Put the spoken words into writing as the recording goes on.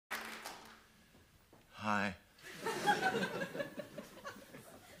Hi.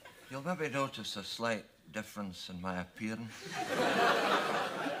 You'll maybe notice a slight difference in my appearance.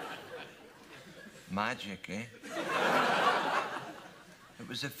 Magic, eh? It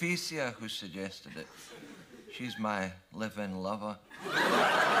was Ephesia who suggested it. She's my live-in lover.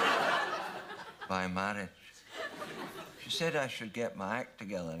 By marriage. She said I should get my act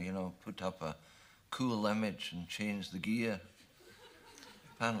together, you know, put up a cool image and change the gear.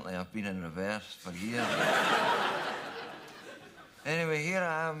 Apparently, I've been in reverse for years. Anyway, here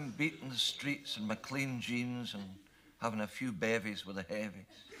I am, beating the streets in my clean jeans and having a few bevies with the heavies.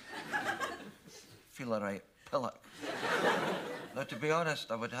 Feel a right pillock. Now, to be honest,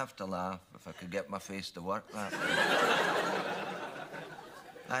 I would have to laugh if I could get my face to work that way.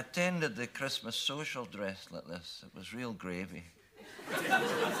 I attended the Christmas social dressed like this. It was real gravy.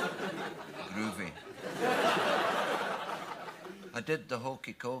 Groovy. I did the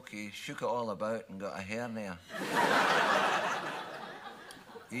hokey-cokey, shook it all about and got a hernia.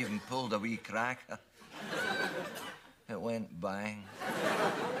 Even pulled a wee cracker. It went bang.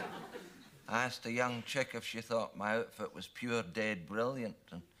 I asked a young chick if she thought my outfit was pure dead brilliant,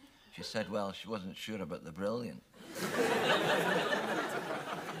 and she said, well, she wasn't sure about the brilliant.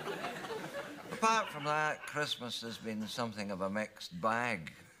 Apart from that, Christmas has been something of a mixed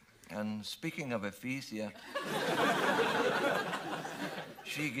bag. And speaking of Ephesia,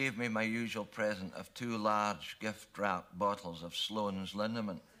 she gave me my usual present of 2 large gift-wrapped bottles of Sloane's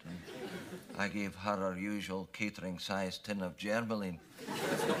liniment. And I gave her usual catering-sized tin of Germaline.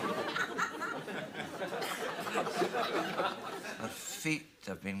 Her feet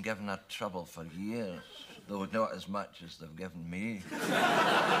have been giving her trouble for years, though not as much as they've given me.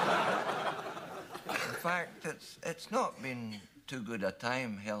 In fact, it's not been too good a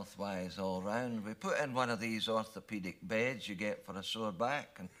time health-wise all round. We put in one of these orthopedic beds you get for a sore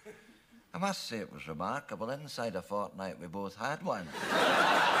back, and I must say it was remarkable. Inside a fortnight, we both had one.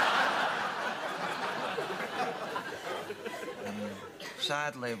 And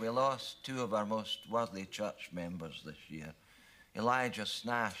sadly, we lost 2 of our most worthy church members this year. Elijah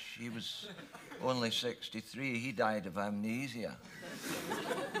Snash, he was only 63. He died of amnesia.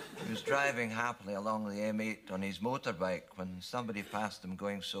 He was driving happily along the M8 on his motorbike when somebody passed him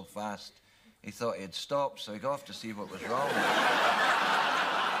going so fast he thought he'd stop, so he got off to see what was wrong.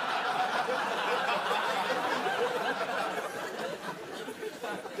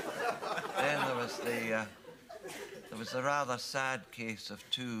 Then there was the rather sad case of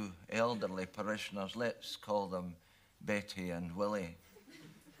 2 elderly parishioners. Let's call them Betty and Willie,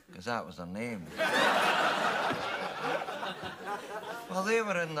 because that was their name. Well, they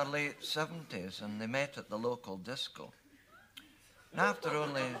were in their late 70s and they met at the local disco. And after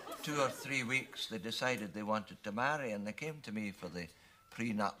only 2 or 3 weeks, they decided they wanted to marry, and they came to me for the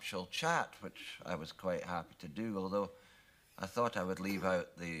prenuptial chat, which I was quite happy to do, although I thought I would leave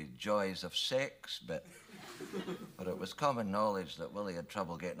out the joys of sex bit. But it was common knowledge that Willie had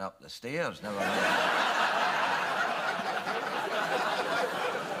trouble getting up the stairs, never mind.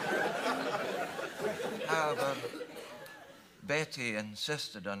 However, Betty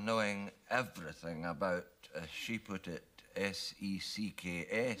insisted on knowing everything about, as she put it,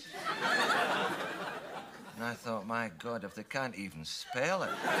 S-E-C-K-S. And I thought, my God, if they can't even spell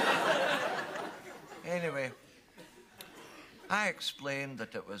it. Anyway, I explained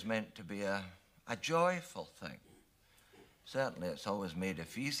that it was meant to be a joyful thing. Certainly, it's always made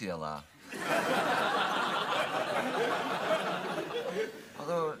Ephesia laugh.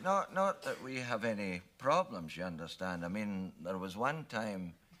 Although, not that we have any problems, you understand. I mean, there was one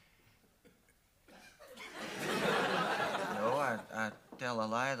time... No, I tell a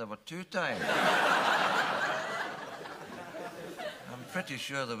lie, there were 2 times. I'm pretty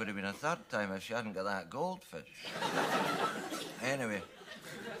sure there would have been a 3rd time if she hadn't got that goldfish. Anyway,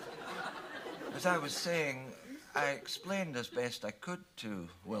 as I was saying, I explained as best I could to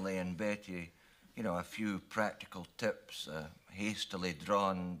Willie and Betty, you know, a few practical tips, a hastily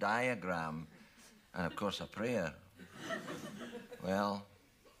drawn diagram, and of course a prayer. Well,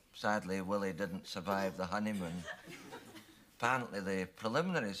 sadly, Willie didn't survive the honeymoon. Apparently the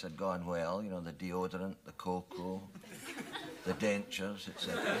preliminaries had gone well, you know, the deodorant, the cocoa, the dentures,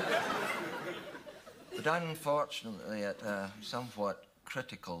 etc. But unfortunately, at a somewhat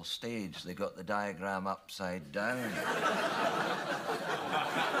critical stage, they got the diagram upside down.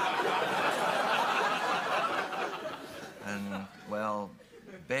 And, well,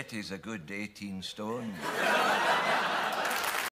 Betty's a good 18 stone.